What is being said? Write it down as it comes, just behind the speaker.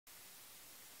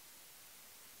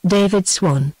David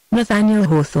Swan, Nathaniel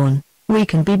Hawthorne. We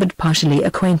can be but partially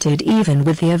acquainted even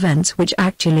with the events which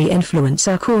actually influence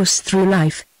our course through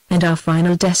life, and our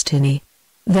final destiny.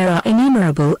 There are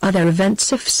innumerable other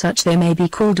events, if such they may be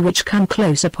called, which come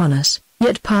close upon us,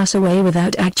 yet pass away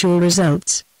without actual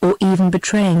results, or even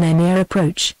betraying their near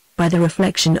approach, by the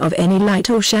reflection of any light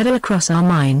or shadow across our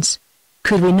minds.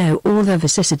 Could we know all the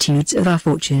vicissitudes of our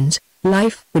fortunes,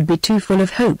 life would be too full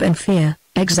of hope and fear,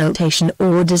 exultation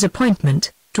or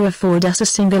disappointment, to afford us a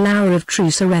single hour of true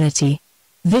serenity.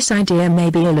 This idea may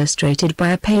be illustrated by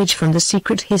a page from the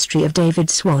secret history of David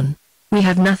Swan. We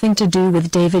have nothing to do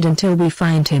with David until we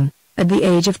find him, at the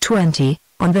age of 20,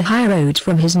 on the high road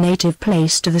from his native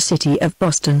place to the city of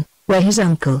Boston, where his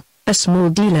uncle, a small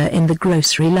dealer in the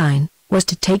grocery line, was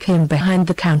to take him behind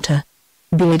the counter.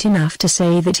 Be it enough to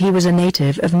say that he was a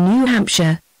native of New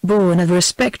Hampshire, born of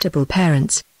respectable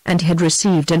parents, and had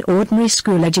received an ordinary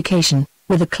school education,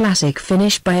 with a classic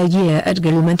finish by a year at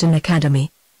Gilmanton Academy.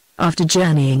 After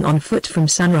journeying on foot from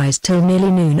sunrise till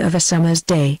nearly noon of a summer's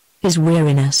day, his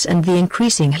weariness and the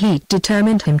increasing heat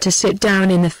determined him to sit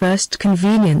down in the first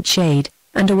convenient shade,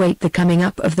 and await the coming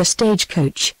up of the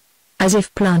stagecoach. As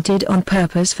if planted on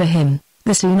purpose for him,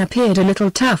 there soon appeared a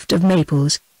little tuft of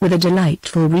maples, with a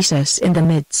delightful recess in the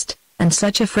midst, and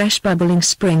such a fresh bubbling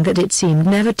spring that it seemed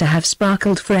never to have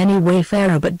sparkled for any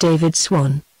wayfarer but David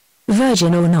Swan.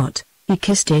 Virgin or not, he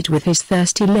kissed it with his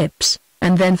thirsty lips,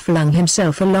 and then flung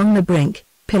himself along the brink,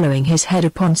 pillowing his head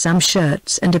upon some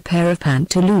shirts and a pair of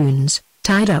pantaloons,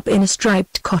 tied up in a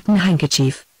striped cotton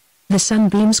handkerchief. The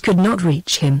sunbeams could not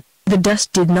reach him, the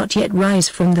dust did not yet rise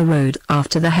from the road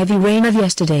after the heavy rain of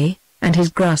yesterday, and his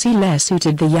grassy lair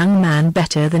suited the young man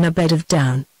better than a bed of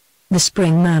down. The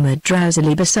spring murmured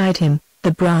drowsily beside him,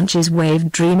 the branches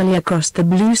waved dreamily across the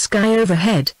blue sky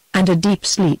overhead, and a deep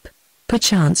sleep,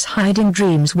 perchance hiding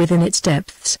dreams within its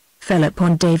depths, fell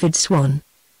upon David Swan.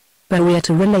 But we are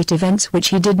to relate events which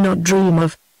he did not dream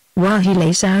of. While he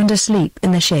lay sound asleep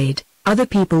in the shade, other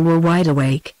people were wide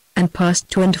awake, and passed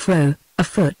to and fro,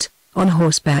 afoot, on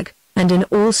horseback, and in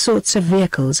all sorts of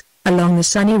vehicles, along the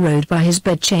sunny road by his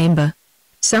bedchamber.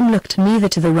 Some looked neither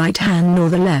to the right hand nor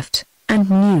the left, and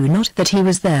knew not that he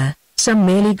was there. Some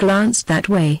merely glanced that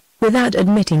way, without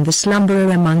admitting the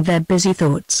slumberer among their busy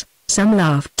thoughts. Some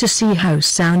laughed to see how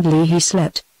soundly he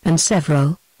slept, and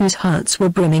several, whose hearts were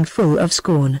brimming full of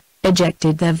scorn,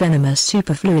 ejected their venomous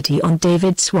superfluity on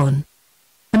David Swan.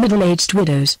 A middle-aged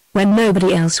widow, when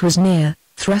nobody else was near,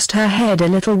 thrust her head a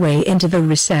little way into the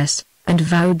recess, and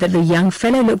vowed that the young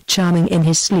fellow looked charming in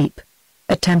his sleep.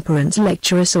 A temperance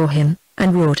lecturer saw him,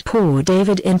 and brought poor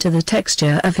David into the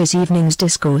texture of his evening's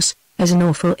discourse, as an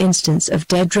awful instance of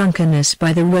dead drunkenness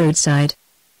by the roadside.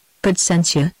 But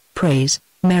censure, praise,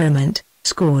 merriment,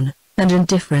 scorn, and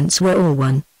indifference were all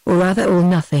one, or rather all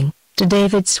nothing, to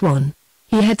David Swan.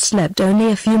 He had slept only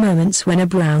a few moments when a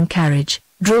brown carriage,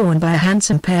 drawn by a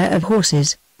handsome pair of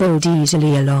horses, bowled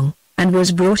easily along, and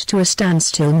was brought to a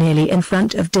standstill nearly in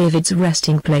front of David's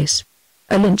resting place.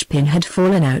 A linchpin had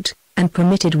fallen out, and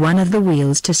permitted one of the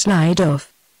wheels to slide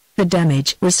off. The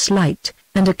damage was slight,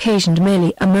 and occasioned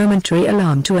merely a momentary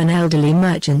alarm to an elderly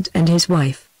merchant and his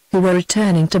wife, who were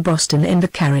returning to Boston in the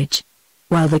carriage.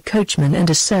 While the coachman and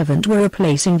a servant were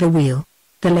replacing the wheel,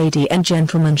 the lady and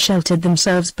gentleman sheltered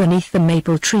themselves beneath the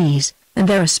maple trees, and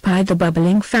there espied the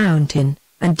bubbling fountain,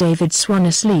 and David Swan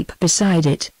asleep beside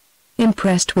it.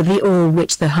 Impressed with the awe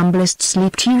which the humblest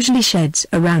sleep usually sheds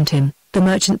around him, the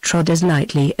merchant trod as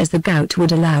lightly as the gout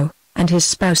would allow, and his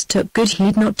spouse took good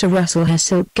heed not to rustle her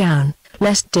silk gown,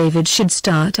 lest David should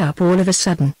start up all of a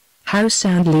sudden. "How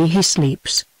soundly he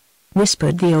sleeps,"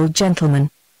 whispered the old gentleman.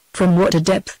 "From what a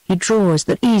depth he draws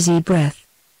that easy breath.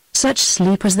 Such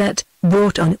sleep as that,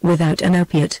 brought on without an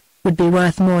opiate, would be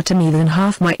worth more to me than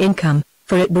half my income,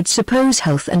 for it would suppose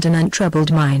health and an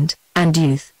untroubled mind, and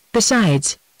youth."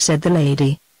 "Besides," said the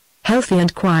lady, "healthy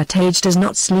and quiet age does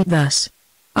not sleep thus.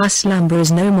 Our slumber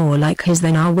is no more like his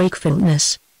than our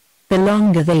wakefulness." The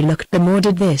longer they looked, the more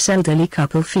did this elderly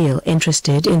couple feel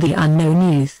interested in the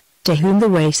unknown youth, to whom the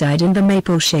wayside and the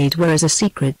maple shade were as a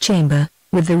secret chamber,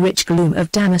 with the rich gloom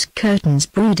of damask curtains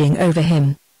brooding over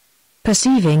him.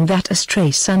 Perceiving that a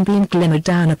stray sunbeam glimmered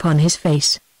down upon his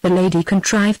face, the lady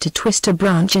contrived to twist a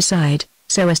branch aside,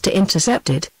 so as to intercept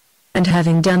it. And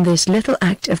having done this little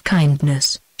act of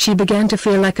kindness, she began to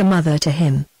feel like a mother to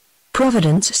him.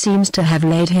 "Providence seems to have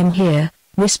laid him here,"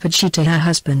 whispered she to her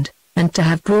husband, "and to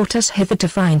have brought us hither to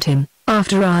find him,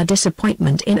 after our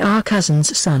disappointment in our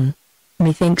cousin's son.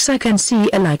 Methinks I can see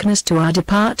a likeness to our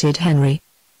departed Henry.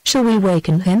 Shall we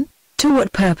waken him?" "To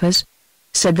what purpose?"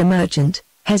 said the merchant,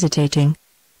 hesitating.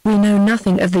 "We know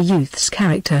nothing of the youth's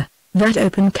character, that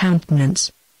open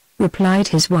countenance." replied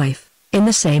his wife, in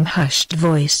the same hushed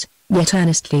voice, yet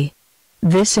earnestly.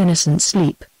 This innocent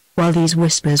sleep. While these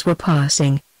whispers were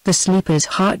passing, the sleeper's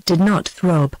heart did not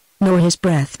throb, nor his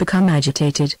breath become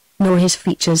agitated, nor his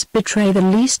features betray the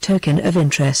least token of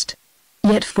interest.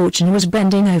 Yet fortune was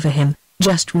bending over him,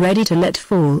 just ready to let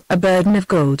fall a burden of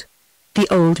gold.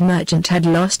 The old merchant had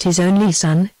lost his only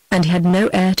son, and had no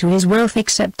heir to his wealth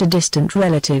except a distant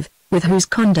relative, with whose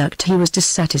conduct he was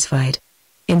dissatisfied.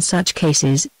 In such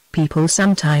cases, people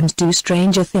sometimes do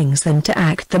stranger things than to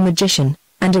act the magician,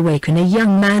 and awaken a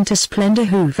young man to splendor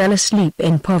who fell asleep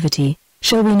in poverty.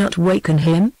 Shall we not waken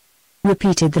him?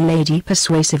 Repeated the lady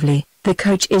persuasively. The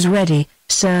coach is ready,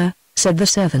 sir, said the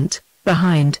servant.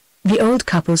 Behind, the old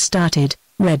couple started,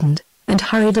 reddened, and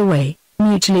hurried away,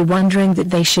 mutually wondering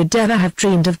that they should ever have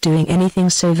dreamed of doing anything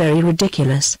so very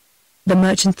ridiculous. The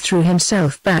merchant threw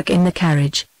himself back in the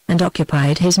carriage, and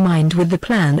occupied his mind with the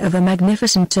plan of a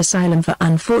magnificent asylum for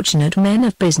unfortunate men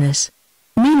of business.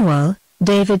 Meanwhile,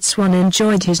 David Swan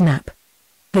enjoyed his nap.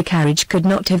 The carriage could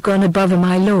not have gone above a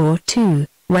mile or two,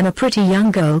 when a pretty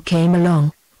young girl came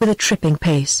along, with a tripping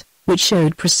pace, which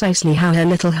showed precisely how her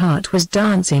little heart was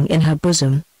dancing in her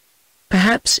bosom.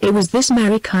 Perhaps it was this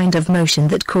merry kind of motion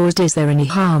that caused "Is there any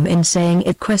harm in saying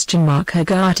it?" Her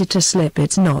garter to slip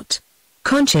its knot.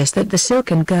 Conscious that the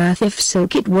silken girth, if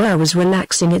silk it were, was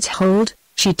relaxing its hold,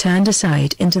 she turned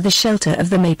aside into the shelter of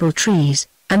the maple trees,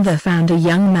 and there found a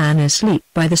young man asleep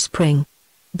by the spring.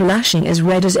 Blushing as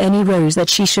red as any rose that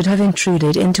she should have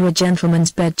intruded into a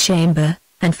gentleman's bedchamber,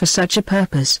 and for such a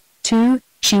purpose, too,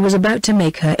 she was about to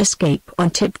make her escape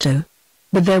on tiptoe.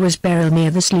 But there was peril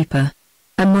near the sleeper.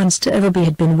 A monster of a bee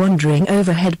had been wandering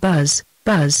overhead, buzz,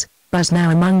 buzz, buzz, now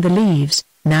among the leaves,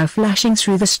 now flashing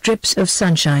through the strips of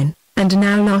sunshine, and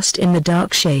now lost in the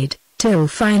dark shade, till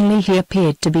finally he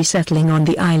appeared to be settling on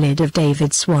the eyelid of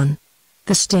David Swan.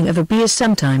 The sting of a bee is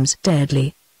sometimes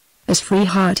deadly. As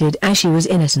free-hearted as she was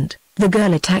innocent, the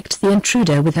girl attacked the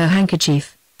intruder with her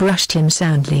handkerchief, brushed him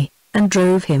soundly, and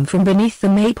drove him from beneath the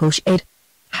maple shade.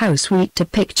 How sweet to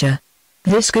picture!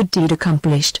 This good deed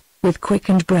accomplished, with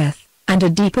quickened breath, and a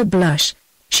deeper blush,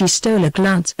 she stole a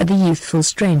glance at the youthful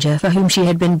stranger for whom she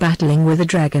had been battling with a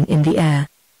dragon in the air.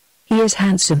 He is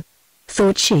handsome,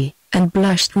 thought she, and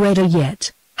blushed redder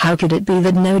yet. How could it be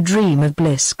that no dream of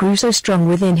bliss grew so strong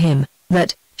within him,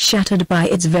 that, shattered by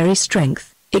its very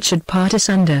strength, it should part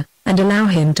asunder, and allow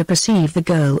him to perceive the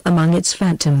girl among its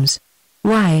phantoms?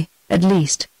 Why, at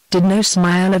least, did no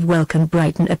smile of welcome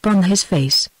brighten upon his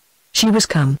face? She was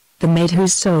come, the maid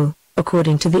whose soul,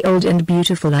 according to the old and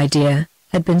beautiful idea,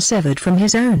 had been severed from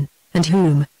his own, and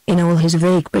whom, in all his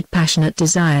vague but passionate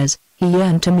desires, he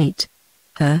yearned to meet.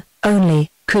 Her, only,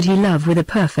 could he love with a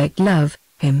perfect love,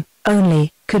 him,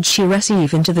 only, could she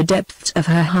receive into the depths of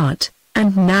her heart,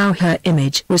 and now her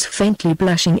image was faintly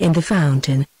blushing in the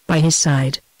fountain, by his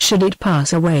side. Should it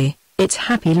pass away, its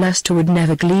happy lustre would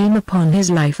never gleam upon his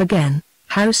life again.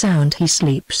 How sound he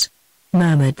sleeps,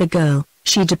 murmured the girl.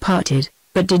 She departed,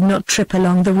 but did not trip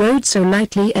along the road so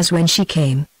lightly as when she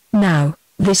came. Now,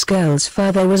 this girl's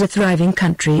father was a thriving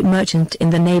country merchant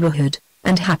in the neighborhood,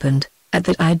 and happened, at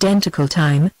that identical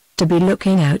time, to be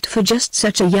looking out for just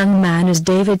such a young man as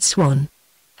David Swan.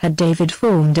 Had David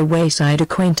formed a wayside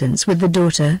acquaintance with the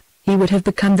daughter, he would have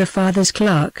become the father's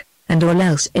clerk, and all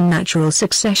else in natural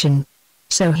succession.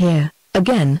 So here,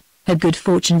 again, had good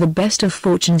fortune, the best of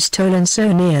fortunes, stolen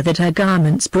so near that her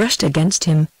garments brushed against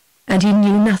him, and he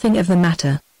knew nothing of the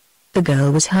matter. The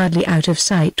girl was hardly out of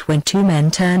sight when two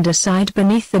men turned aside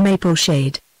beneath the maple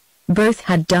shade. Both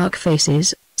had dark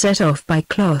faces, set off by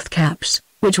cloth caps,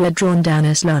 which were drawn down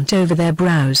aslant over their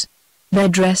brows. Their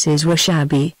dresses were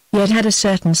shabby, yet had a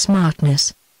certain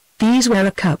smartness. These were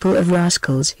a couple of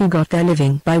rascals who got their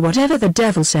living by whatever the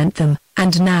devil sent them,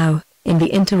 and now, in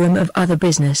the interim of other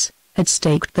business, had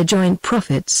staked the joint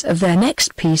profits of their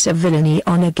next piece of villainy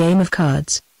on a game of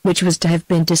cards, which was to have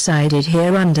been decided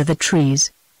here under the trees.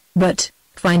 But,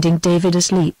 finding David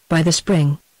asleep by the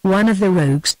spring, one of the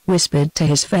rogues whispered to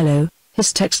his fellow,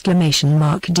 hissed exclamation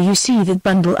mark, "Do you see that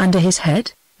bundle under his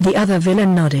head?" The other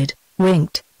villain nodded,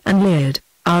 winked, and leered.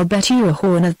 "I'll bet you a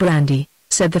horn of brandy,"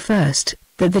 said the first,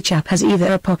 "that the chap has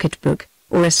either a pocketbook,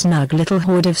 or a snug little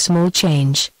hoard of small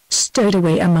change, stowed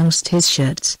away amongst his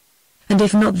shirts. And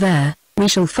if not there, we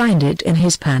shall find it in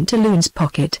his pantaloons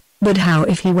pocket." "But how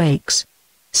if he wakes?"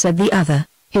 said the other.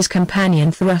 His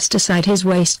companion thrust aside his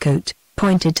waistcoat,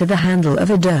 pointed to the handle of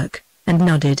a dirk, and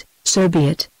nodded. "So be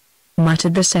it,"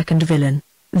 muttered the second villain.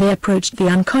 They approached the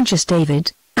unconscious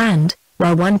David, and,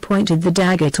 while one pointed the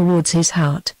dagger towards his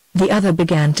heart, the other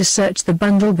began to search the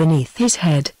bundle beneath his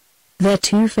head. Their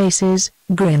two faces,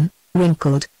 grim,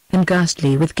 wrinkled, and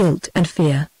ghastly with guilt and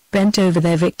fear, bent over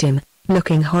their victim,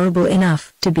 looking horrible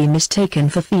enough to be mistaken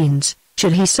for fiends,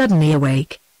 should he suddenly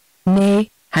awake. Nay,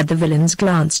 had the villains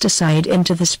glanced aside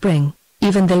into the spring,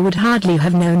 even they would hardly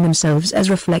have known themselves as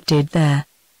reflected there.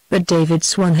 But David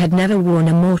Swan had never worn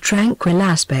a more tranquil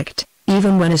aspect,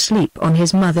 even when asleep on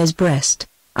his mother's breast.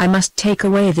 "I must take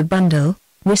away the bundle,"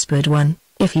 whispered one.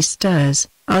 "If he stirs,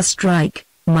 I'll strike,"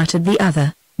 muttered the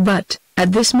other. But,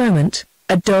 at this moment,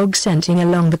 a dog scenting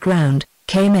along the ground,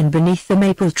 came in beneath the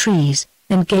maple trees,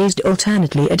 and gazed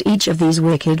alternately at each of these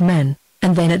wicked men,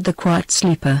 and then at the quiet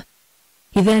sleeper.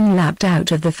 "He then lapped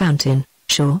out of the fountain."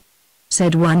 "Sure,"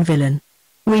 said one villain.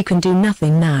 "We can do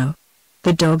nothing now.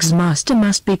 The dog's master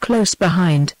must be close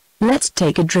behind. Let's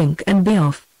take a drink and be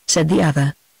off," said the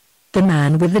other. The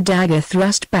man with the dagger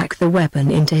thrust back the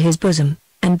weapon into his bosom,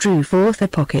 and drew forth a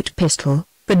pocket pistol,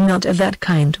 but not of that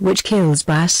kind which kills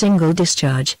by a single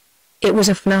discharge. It was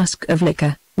a flask of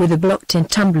liquor, with a blocked-in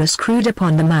tumbler screwed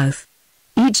upon the mouth.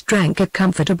 Each drank a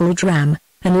comfortable dram,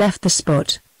 and left the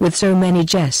spot, with so many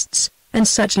jests, and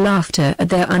such laughter at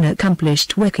their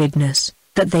unaccomplished wickedness,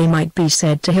 that they might be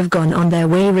said to have gone on their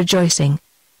way rejoicing.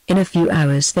 In a few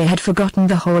hours they had forgotten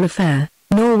the whole affair,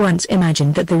 nor once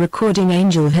imagined that the recording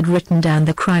angel had written down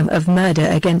the crime of murder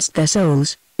against their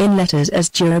souls, in letters as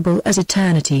durable as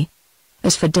eternity.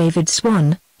 As for David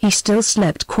Swan, he still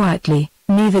slept quietly,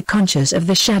 neither conscious of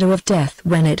the shadow of death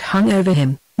when it hung over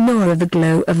him, nor of the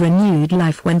glow of renewed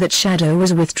life when that shadow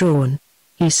was withdrawn.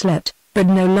 He slept, but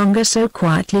no longer so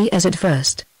quietly as at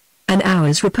first. An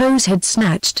hour's repose had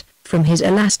snatched, from his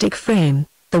elastic frame,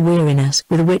 the weariness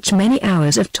with which many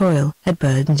hours of toil had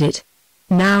burdened it.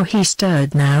 Now he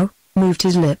stirred, now, moved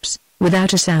his lips,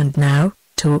 without a sound, now,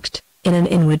 talked, in an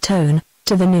inward tone,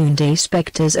 to the noonday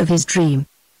spectres of his dream.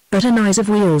 But a noise of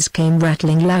wheels came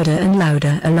rattling louder and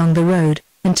louder along the road,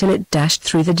 until it dashed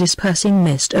through the dispersing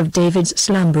mist of David's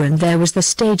slumber, and there was the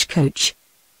stagecoach.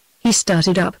 He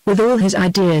started up with all his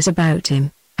ideas about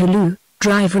him. "Halloo,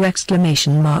 driver!"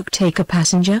 "Take a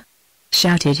passenger?"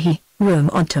 shouted he. "Room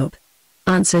on top,"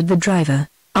 answered the driver.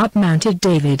 Up mounted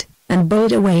David, and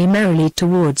bowled away merrily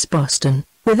towards Boston,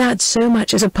 without so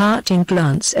much as a parting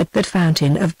glance at that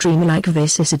fountain of dreamlike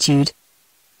vicissitude.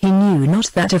 He knew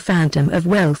not that a phantom of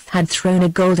wealth had thrown a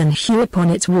golden hue upon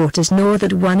its waters, nor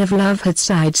that one of love had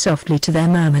sighed softly to their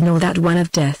murmur, nor that one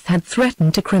of death had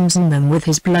threatened to crimson them with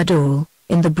his blood all,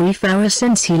 in the brief hour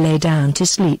since he lay down to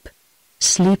sleep.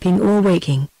 Sleeping or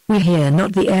waking, we hear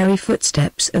not the airy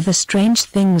footsteps of the strange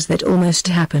things that almost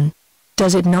happen.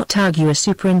 Does it not argue a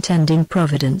superintending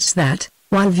providence that,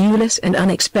 while viewless and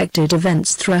unexpected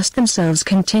events thrust themselves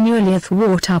continually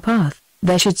athwart our path,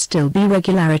 there should still be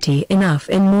regularity enough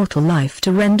in mortal life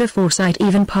to render foresight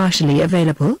even partially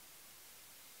available?